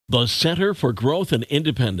The Center for Growth and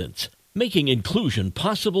Independence, making inclusion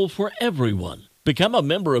possible for everyone. Become a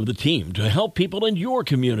member of the team to help people in your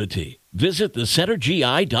community. Visit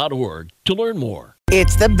thecentergi.org to learn more.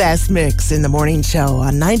 It's the best mix in the morning show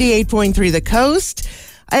on 98.3 The Coast.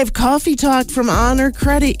 I have coffee talk from Honor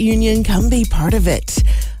Credit Union. Come be part of it.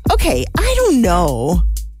 Okay, I don't know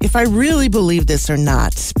if I really believe this or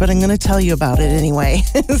not, but I'm going to tell you about it anyway.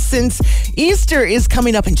 Since Easter is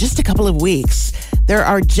coming up in just a couple of weeks, there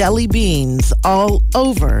are jelly beans all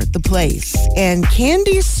over the place. And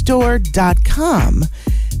CandyStore.com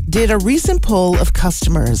did a recent poll of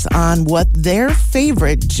customers on what their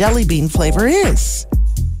favorite jelly bean flavor is.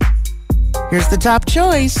 Here's the top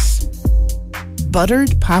choice: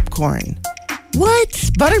 buttered popcorn. What?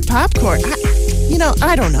 Buttered popcorn?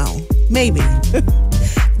 I don't know. Maybe.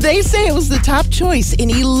 They say it was the top choice in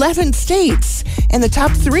 11 states and the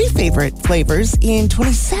top 3 favorite flavors in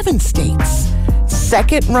 27 states.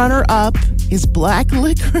 Second runner-up is black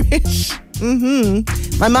licorice.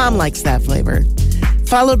 My mom likes that flavor.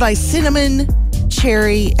 Followed by cinnamon,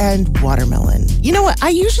 cherry, and watermelon. You know what? I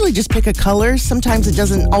usually just pick a color. Sometimes it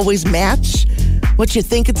doesn't always match what you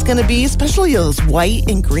think it's going to be, especially those white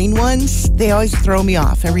and green ones. They always throw me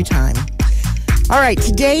off every time. All right,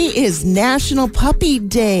 today is National Puppy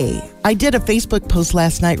Day. I did a Facebook post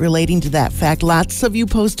last night relating to that fact. Lots of you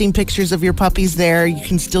posting pictures of your puppies there. You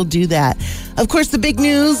can still do that. Of course, the big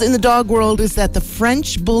news in the dog world is that the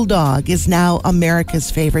French Bulldog is now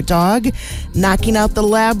America's favorite dog, knocking out the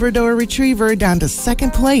Labrador Retriever down to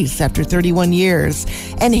second place after 31 years.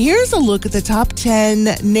 And here's a look at the top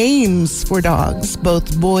 10 names for dogs,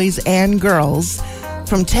 both boys and girls.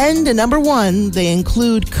 From 10 to number 1, they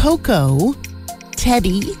include Coco,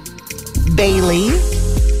 Teddy, Bailey,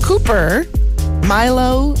 Cooper,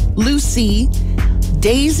 Milo, Lucy,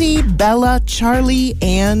 Daisy, Bella, Charlie,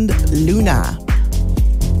 and Luna.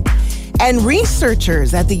 And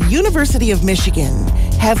researchers at the University of Michigan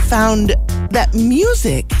have found that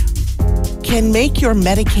music can make your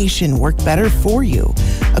medication work better for you.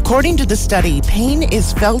 According to the study, pain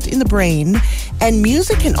is felt in the brain, and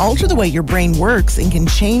music can alter the way your brain works and can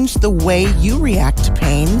change the way you react to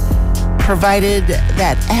pain, providing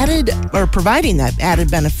that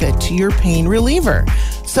added benefit to your pain reliever.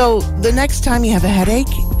 So the next time you have a headache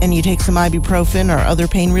and you take some ibuprofen or other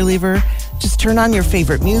pain reliever, just turn on your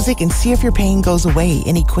favorite music and see if your pain goes away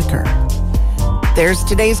any quicker. There's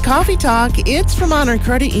today's Coffee Talk. It's from Honor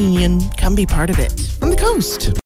Credit Union. Come be part of it. From the Coast.